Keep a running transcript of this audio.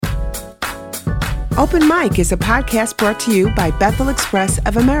Open Mic is a podcast brought to you by Bethel Express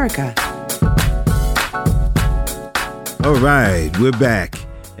of America. All right, we're back.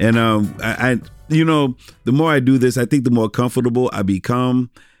 And the more I do this, I think the more comfortable I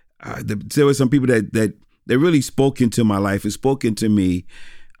become. There were some people that really spoke into my life and spoke into me.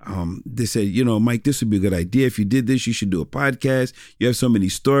 They said, Mike, this would be a good idea. If you did this, you should do a podcast. You have so many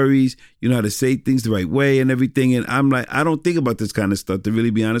stories. You know how to say things the right way and everything. And I'm like, I don't think about this kind of stuff, to really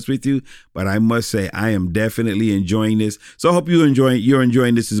be honest with you. But I must say, I am definitely enjoying this. So I hope you're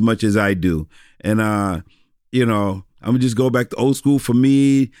enjoying this as much as I do. And, I'm going to just go back to old school for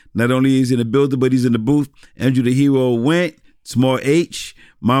me. Not only is he in the building, but he's in the booth. Andrew the Hero Went, small H,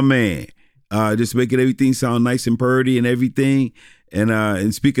 my man. Just making everything sound nice and purdy and everything.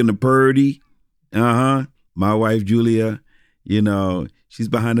 And speaking of purdy, my wife, Julia, she's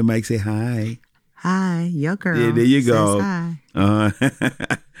behind the mic. Say hi. Hi, your girl. Yeah, there you go. Hi.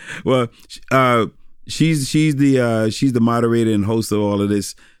 Well, she's the moderator and host of all of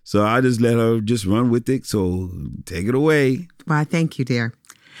this. So I just let her just run with it. So take it away. Why, thank you, dear.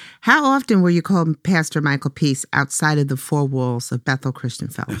 How often were you called Pastor Michael Peace outside of the four walls of Bethel Christian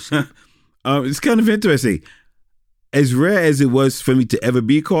Fellowship? It's kind of interesting. As rare as it was for me to ever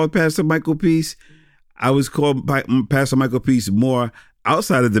be called Pastor Michael Peace, I was called Pastor Michael Peace more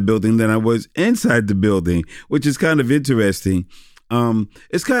outside of the building than I was inside the building, which is kind of interesting.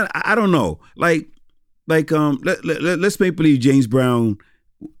 It's kind of, I don't know, let's make believe James Brown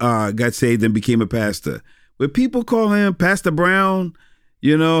got saved and became a pastor. Would people call him Pastor Brown?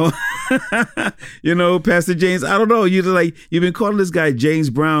 Pastor James, I don't know. You've been calling this guy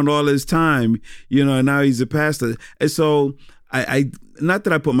James Brown all this time, and now he's a pastor. And so I not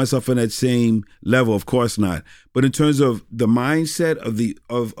that I put myself on that same level, of course not. But in terms of the mindset of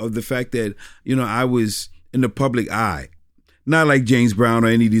the fact that, I was in the public eye, not like James Brown or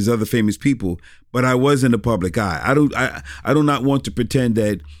any of these other famous people, but I was in the public eye. I do not want to pretend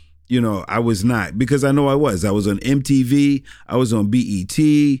that, I was not, because I know I was. I was on MTV. I was on BET.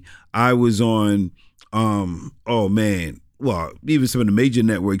 I was on, even some of the major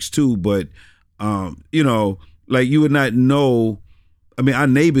networks too. But, you would not know. I mean, our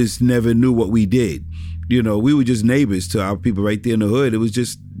neighbors never knew what we did. We were just neighbors to our people right there in the hood. It was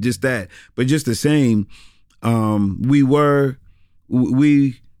just that. But just the same, in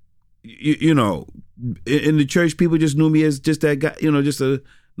the church, people just knew me as just that guy, just a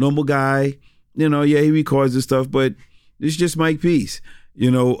normal guy, he records and stuff, but it's just Mike Peace.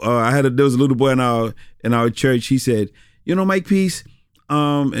 There was a little boy in our church. He said, Mike Peace,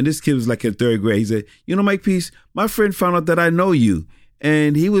 and this kid was like in third grade. He said, Mike Peace, my friend found out that I know you,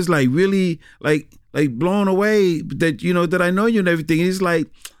 and he was like really like blown away that I know you and everything. And he's like,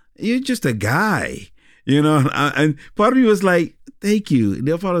 you're just a guy, and part of me was like, thank you. And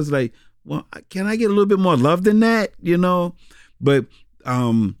the other part was like, well, can I get a little bit more love than that, But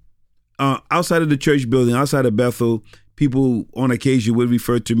outside of the church building, outside of Bethel, people on occasion would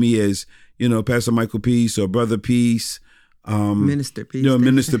refer to me as, Pastor Michael Peace or Brother Peace, Minister Peace,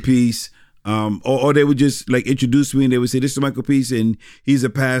 Minister Peace, or they would just introduce me and they would say, this is Michael Peace and he's a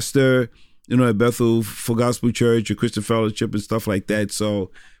pastor, at Bethel for Gospel Church or Christian Fellowship and stuff like that.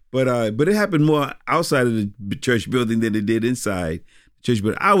 So, but it happened more outside of the church building than it did inside the church.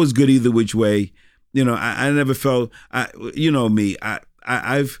 But I was good either which way. I never felt,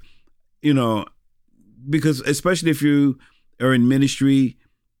 I've, because especially if you are in ministry,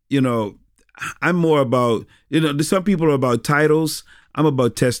 I'm more about, some people are about titles. I'm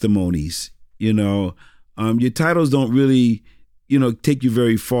about testimonies, your titles don't really, take you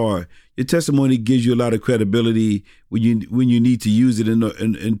very far. Your testimony gives you a lot of credibility when you need to use it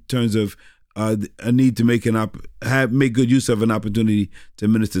in terms of a need to make good use of an opportunity to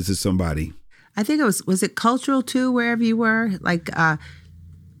minister to somebody. I think was it cultural too, wherever you were, like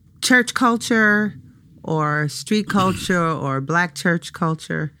church culture or street culture or black church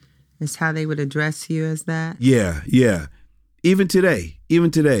culture is how they would address you as that? Yeah. Even today,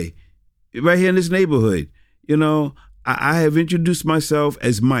 right here in this neighborhood, I have introduced myself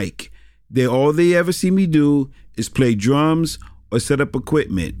as Mike. All they ever see me do is play drums or set up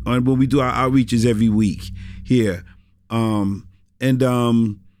equipment when we do our outreaches every week here.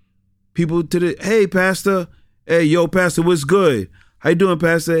 People hey, Pastor. Hey, yo, Pastor, what's good? How you doing,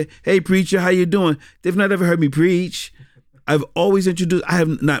 Pastor? Hey, preacher, how you doing? They've not ever heard me preach. I've always introduced, I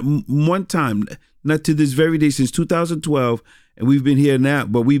have not one time, not to this very day, since 2012, and we've been here now,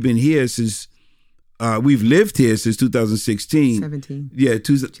 but we've been here since, we've lived here since 2016. 17. Yeah,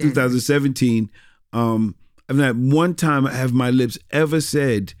 2017. I've not one time have my lips ever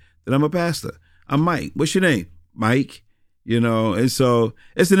said that I'm a pastor. I'm Mike. What's your name? Mike. And so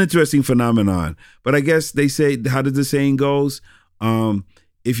it's an interesting phenomenon. But I guess they say, how does the saying goes?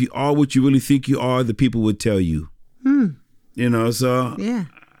 If you are what you really think you are, the people would tell you. So Yeah.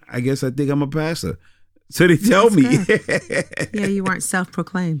 I guess I think I'm a pastor. So they tell me. Yeah, you weren't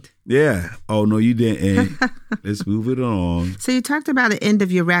self-proclaimed. Yeah. Oh, no, you didn't. Let's move it on. So you talked about the end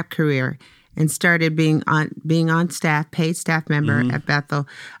of your rap career and started being on staff, paid staff member at Bethel.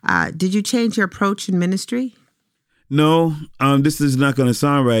 Did you change your approach in ministry? No, this is not going to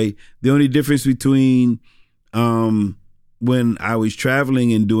sound right. The only difference between when I was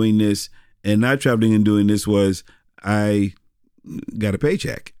traveling and doing this and not traveling and doing this was I got a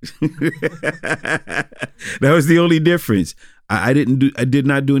paycheck. That was the only difference. I did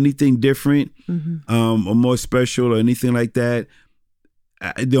not do anything different or more special or anything like that.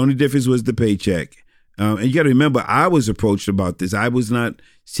 The only difference was the paycheck. And you got to remember, I was approached about this. I was not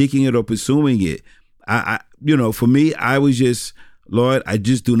seeking it or pursuing it. For me, I was just, Lord, I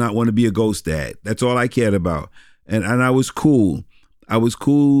just do not want to be a ghost dad. That's all I cared about. And I was cool. I was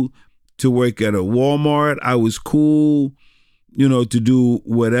cool to work at a Walmart. I was cool, to do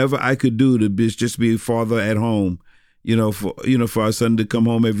whatever I could do to just be a father at home, for our son to come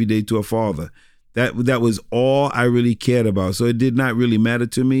home every day to a father. That was all I really cared about. So it did not really matter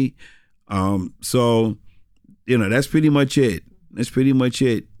to me. That's pretty much it.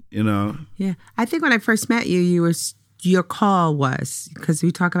 Yeah. I think when I first met you, your call was, because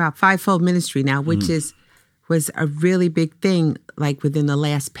we talk about fivefold ministry now, which was a really big thing, like within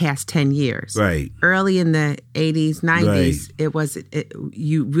the past 10 years. Right. Early in the 80s, 90s,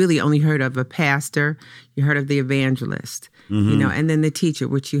 you really only heard of a pastor, you heard of the evangelist, and then the teacher,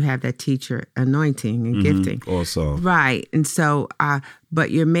 which you have that teacher anointing and gifting. Also. Right. And so,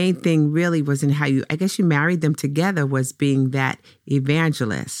 but your main thing really was in how you married them together, was being that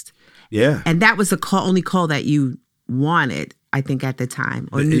evangelist. Yeah. And that was the only call that you wanted, I think, at the time,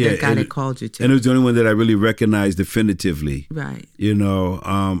 or knew that God had called you to. And it was the only one that I really recognized definitively. Right.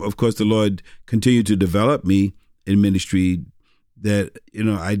 Of course, the Lord continued to develop me in ministry that,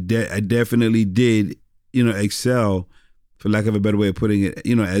 I definitely did, excel, for lack of a better way of putting it,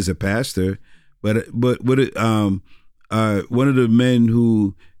 as a pastor. But one of the men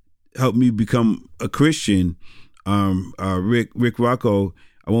who helped me become a Christian, Rick Rocco,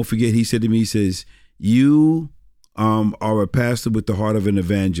 I won't forget, he said to me, he says, you are a pastor with the heart of an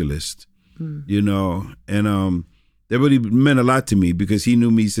evangelist, and that really meant a lot to me, because he knew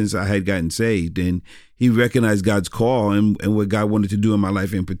me since I had gotten saved, and he recognized God's call and what God wanted to do in my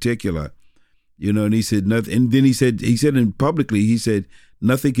life in particular, and he said nothing. And then he said publicly, he said,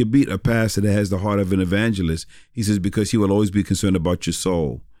 nothing could beat a pastor that has the heart of an evangelist. He says, because he will always be concerned about your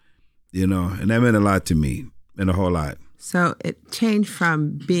soul, and that meant a lot to me, and a whole lot. So it changed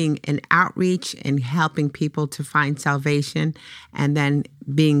from being an outreach and helping people to find salvation, and then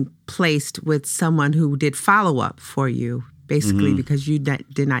being placed with someone who did follow-up for you, basically, because you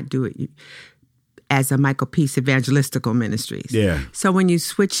did not do it as a Michael Peace Evangelistical Ministries. Yeah. So when you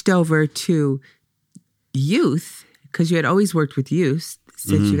switched over to youth, because you had always worked with youth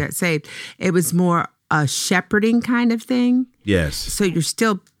since you got saved, it was more a shepherding kind of thing? Yes. So you're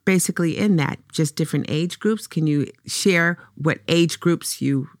still basically in that, just different age groups. Can you share what age groups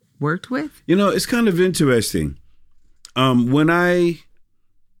you worked with? It's kind of interesting. When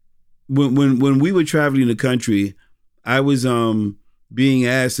we were traveling the country, I was being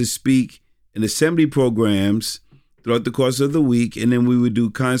asked to speak in assembly programs throughout the course of the week, and then we would do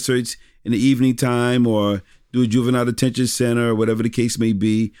concerts in the evening time, or do a juvenile detention center, or whatever the case may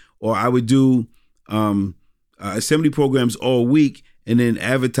be, or I would do assembly programs all week, and then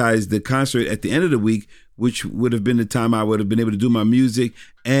advertise the concert at the end of the week, which would have been the time I would have been able to do my music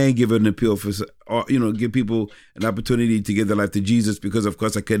and give an appeal for, give people an opportunity to give their life to Jesus, because of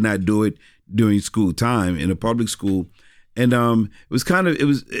course I could not do it during school time in a public school. And it was kind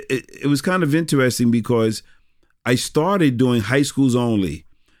of interesting, because I started doing high schools only,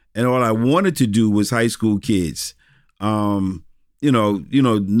 and all I wanted to do was high school kids, 9th, 10th,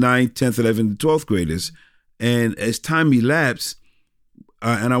 11th, 12th graders. And as time elapsed,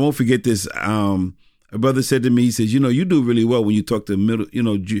 and I won't forget this, a brother said to me, he says, you do really well when you talk to middle,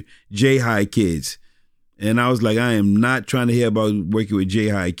 J-high kids. And I was like, I am not trying to hear about working with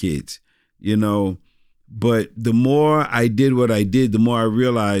J-high kids, But the more I did what I did, the more I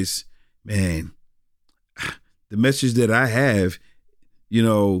realized, man, the message that I have,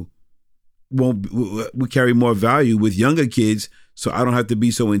 will carry more value with younger kids. So I don't have to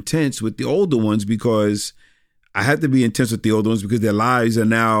be so intense with the older ones, because I have to be intense with the older ones because their lives are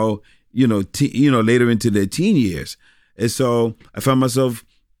now, later into their teen years. And so I found myself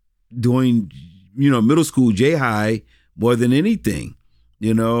doing, middle school J-high more than anything,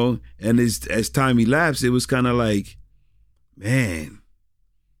 you know. And as time elapsed, it was kind of like, man,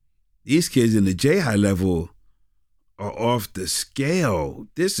 these kids in the J-High level are off the scale.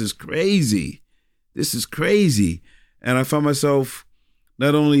 This is crazy. This is crazy. And I found myself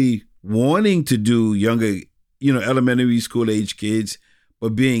not only wanting to do younger, you know, elementary school age kids,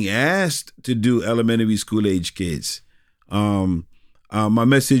 but being asked to do elementary school age kids. My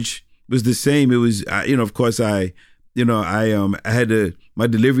message was the same. It was, you know, of course, I had to, my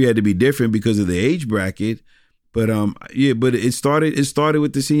delivery had to be different because of the age bracket. But but it started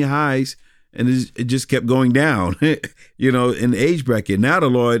with the senior highs, and it just kept going down, you know, in the age bracket. Now the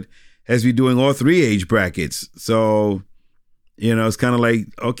Lord has me doing all three age brackets. So, you know, it's kind of like,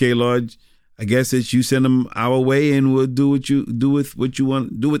 okay, Lord, I guess it's you send them our way, and we'll do what you do with what you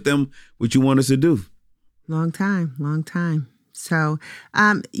want, do with them what you want us to do. Long time. So,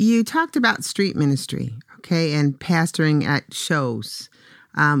 you talked about street ministry, okay, and pastoring at shows.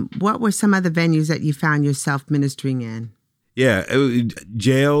 What were some of the venues that you found yourself ministering in? Yeah,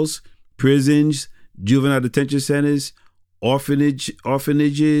 jails, prisons, juvenile detention centers,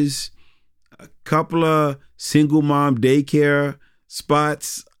 orphanages, a couple of single mom daycare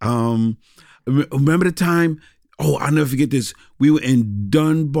spots. Remember the time? Oh, I'll never forget this. We were in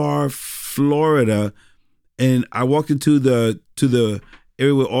Dunbar, Florida, and I walked into the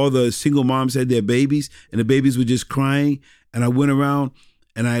area where all the single moms had their babies, and the babies were just crying. And I went around,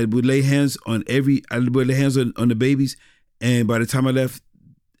 and I would lay hands on on the babies. And by the time I left,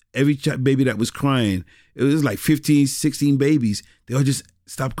 every baby that was crying, it was like 15, 16 babies. They all just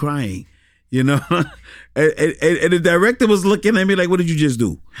stopped crying, you know? and the director was looking at me like, what did you just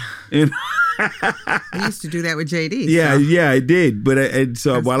do? And I used to do that with JD. Yeah, I did. But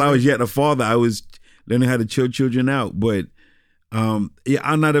so while I was yet a father, I was learning how to chill children out. But I'll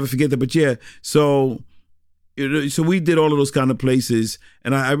not ever forget that. But yeah, so we did all of those kind of places,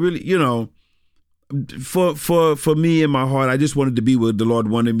 and I really, you know, for me in my heart, I just wanted to be what the Lord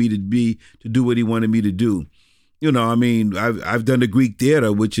wanted me to be, to do what He wanted me to do. You know, I mean, I've done the Greek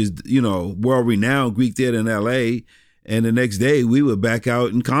Theater, which is, you know, world renowned Greek Theater in L.A., and the next day we were back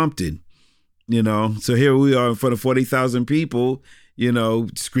out in Compton. You know, so here we are in front of 40,000 people, you know,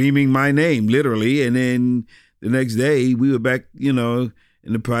 screaming my name literally, and then the next day we were back, you know,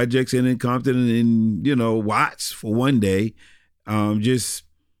 in the projects and in Compton and in, you know, Watts for one day, just,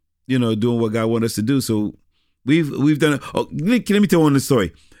 you know, doing what God wanted us to do. So we've done it. Oh, let me tell one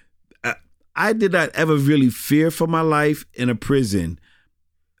story. I did not ever really fear for my life in a prison.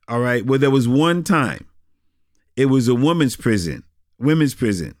 All right. Well, there was one time. It was a women's prison.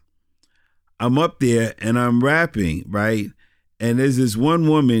 I'm up there and I'm rapping, right? And there's this one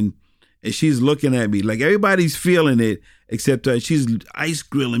woman, and she's looking at me like everybody's feeling it except her. She's ice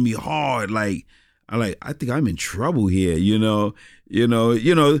grilling me hard. Like, I think I'm in trouble here, you know.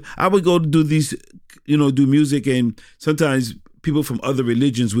 I would go to do these, you know, do music, and sometimes people from other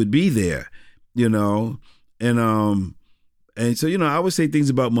religions would be there, you know. And so, you know, I would say things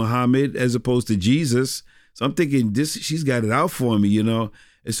about Muhammad as opposed to Jesus. So I'm thinking she's got it out for me, you know.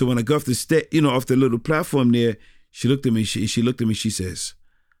 And so when I go off off the little platform there, she looked at me, she says,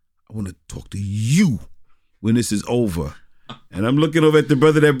 I want to talk to you when this is over. And I'm looking over at the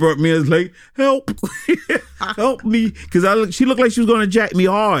brother that brought me. I was like, help, help me. Because she looked like she was going to jack me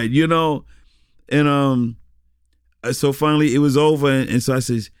hard, you know. And so finally it was over. And so I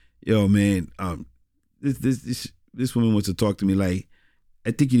says, yo, man, this woman wants to talk to me. Like, I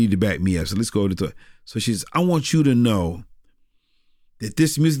think you need to back me up. So let's go to talk. So she says, I want you to know that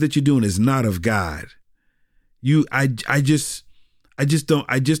this music that you're doing is not of God. I just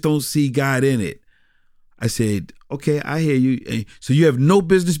don't see God in it. I said, okay, I hear you. So you have no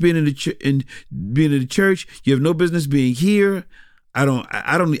business being in the church. You have no business being here. I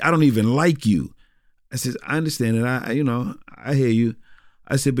don't even like you. I said, I understand it. I hear you.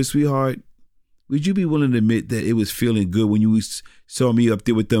 I said, but sweetheart, would you be willing to admit that it was feeling good when you saw me up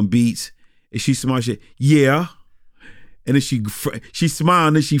there with them beats? And she smiled. She said, yeah. And then she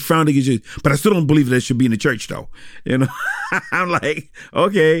smiled and she frowned again. But I still don't believe that should be in the church, though. You know, I'm like,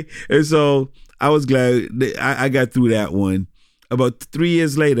 okay. And so I was glad that I got through that one. About 3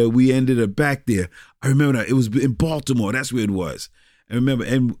 years later, we ended up back there. I remember that it was in Baltimore. That's where it was. I remember,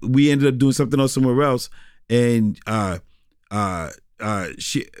 and we ended up doing something else somewhere else. And we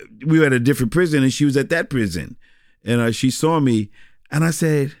were at a different prison, and she was at that prison. And she saw me, and I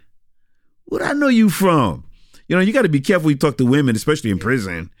said, "Where'd I know you from?" You know, you got to be careful when you talk to women, especially in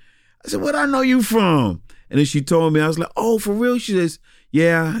prison. I said, "Where'd I know you from?" And then she told me. I was like, "Oh, for real?" She says,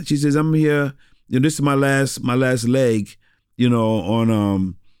 "Yeah." She says, "I'm here. You know, this is my last leg. You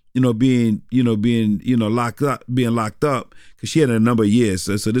know, being locked up, because she had a number of years.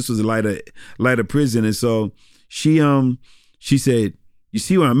 So this was a lighter prison. And so she said, "You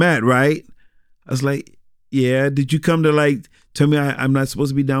see where I'm at, right?" I was like, "Yeah, did you come to tell me I'm not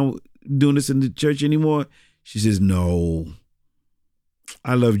supposed to be down doing this in the church anymore?" She says, "No,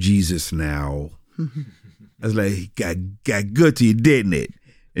 I love Jesus now." I was like, got good to you, didn't it?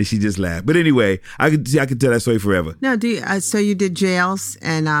 And she just laughed. But anyway, I could tell that story forever. No, so you did jails,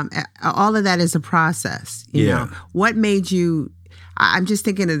 and all of that is a process. You know, what made you? I'm just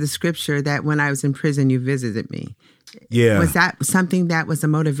thinking of the scripture that when I was in prison, you visited me. Yeah, was that something that was a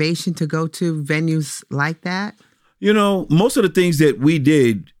motivation to go to venues like that? Most of the things that we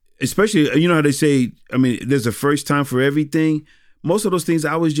did, especially, how they say, there's a first time for everything. Most of those things,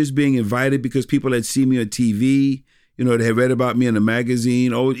 I was just being invited because people had seen me on TV. They had read about me in a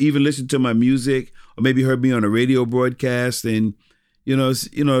magazine, or even listened to my music, or maybe heard me on a radio broadcast. And, I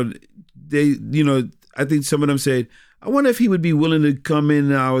think some of them said, "I wonder if he would be willing to come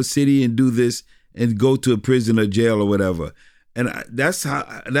in our city and do this and go to a prison or jail or whatever." And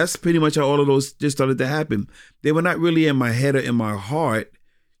that's pretty much how all of those just started to happen. They were not really in my head or in my heart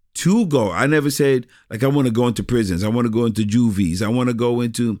to go. I never said, I want to go into prisons. I want to go into juvies. I want to go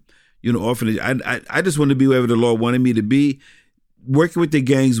into orphanage. I just wanted to be wherever the Lord wanted me to be. Working with the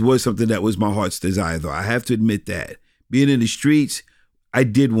gangs was something that was my heart's desire, though. I have to admit that. Being in the streets, I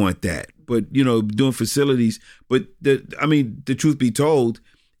did want that. But, doing facilities. But, the truth be told,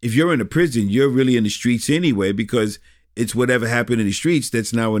 if you're in a prison, you're really in the streets anyway, because it's whatever happened in the streets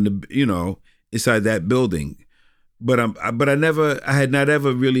that's now in the, inside that building. But I had not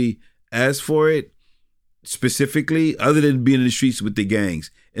ever really asked for it specifically, other than being in the streets with the gangs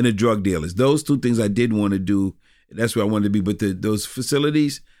and the drug dealers. Those two things I did want to do. That's where I wanted to be. But those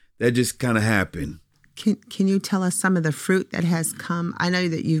facilities, that just kind of happened. Can you tell us some of the fruit that has come? I know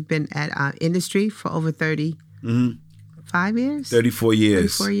that you've been at industry for over 35 years? 34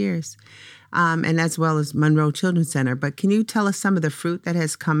 years. 34 years. And as well as Monroe Children's Center. But can you tell us some of the fruit that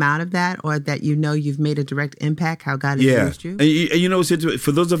has come out of that, or that you've made a direct impact, how God has used you? And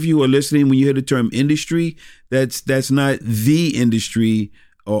for those of you who are listening, when you hear the term industry, that's not the industry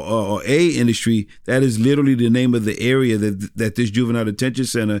or a industry. That is literally the name of the area that this juvenile detention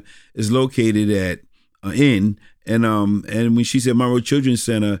center is located in. And when she said Monroe Children's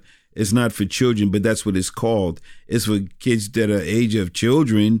Center, it's not for children, but that's what it's called. It's for kids that are age of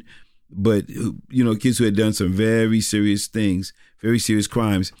children, but kids who had done some very serious things, very serious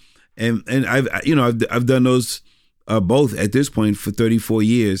crimes, and I've done those both at this point for 34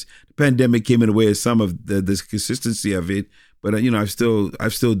 years. The pandemic came in the way of some of the consistency of it, but I've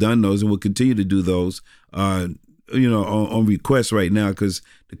still done those and will continue to do those. On request right now because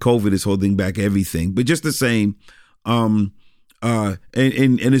the COVID is holding back everything. But just the same, and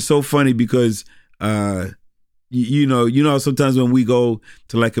it's so funny because. Sometimes when we go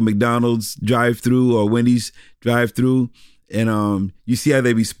to a McDonald's drive-through or Wendy's drive-through, and you see how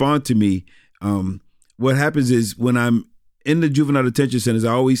they respond to me. What happens is when I'm in the juvenile detention centers,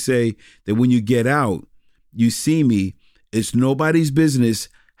 I always say that when you get out, you see me. It's nobody's business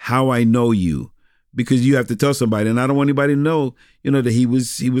how I know you, because you have to tell somebody, and I don't want anybody to know, that he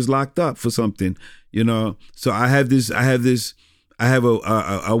was locked up for something, So I have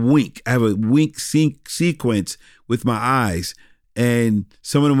a wink. I have a wink sequence with my eyes. And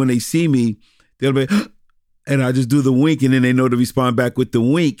some of them, when they see me, they'll be, and I just do the wink, and then they know to respond back with the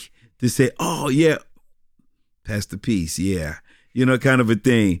wink to say, "Oh, yeah, Pastor Peace, yeah." Kind of a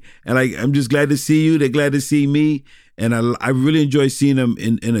thing. And I'm just glad to see you. They're glad to see me. And I really enjoy seeing them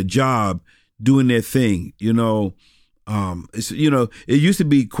in a job doing their thing. It's, it used to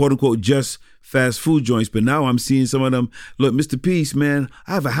be, quote unquote, just fast food joints, but now I'm seeing some of them. Look, Mr. Peace, man,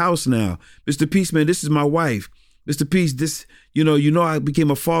 I have a house now. Mr. Peace, man, this is my wife. Mr. Peace, this, I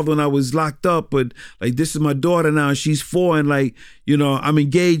became a father when I was locked up, but this is my daughter now, and she's 4, and I'm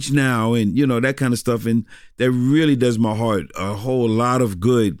engaged now, and that kind of stuff. And that really does my heart a whole lot of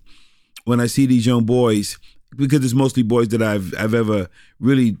good when I see these young boys, because it's mostly boys that I've ever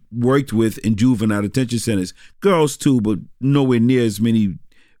really worked with in juvenile detention centers. Girls too, but nowhere near as many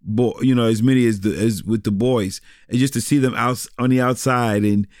as many as with the boys. And just to see them out on the outside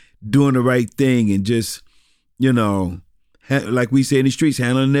and doing the right thing, and just, like we say in the streets,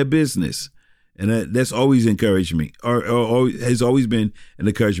 handling their business. And that's always encouraged me, or has always been an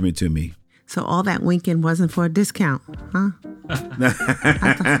encouragement to me. So all that winking wasn't for a discount, huh? I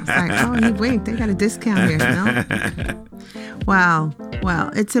was like, oh, he winked. They got a discount here, no? Wow.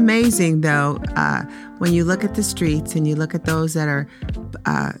 Well, it's amazing, though, when you look at the streets and you look at those that are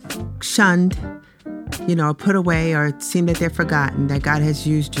shunned, put away or seem that they're forgotten, that God has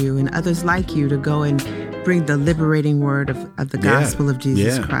used you and others like you to go and bring the liberating word of the gospel of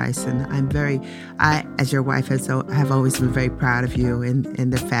Jesus Christ. And I, as your wife, have always been very proud of you in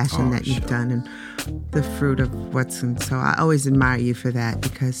the fashion that you've done and the fruit of what's in. So I always admire you for that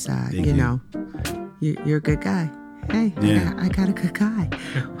because, you're a good guy. Hey, I got a good guy.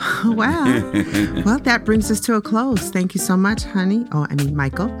 Wow. Well, that brings us to a close. Thank you so much, honey.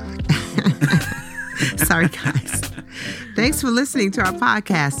 Michael. Sorry, guys. Thanks for listening to our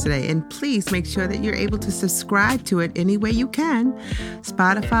podcast today. And please make sure that you're able to subscribe to it any way you can.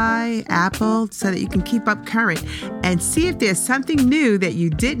 Spotify, Apple, so that you can keep up current and see if there's something new that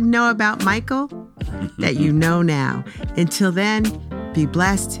you didn't know about Michael that you know now. Until then, be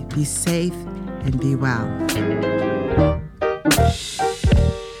blessed, be safe, and be well.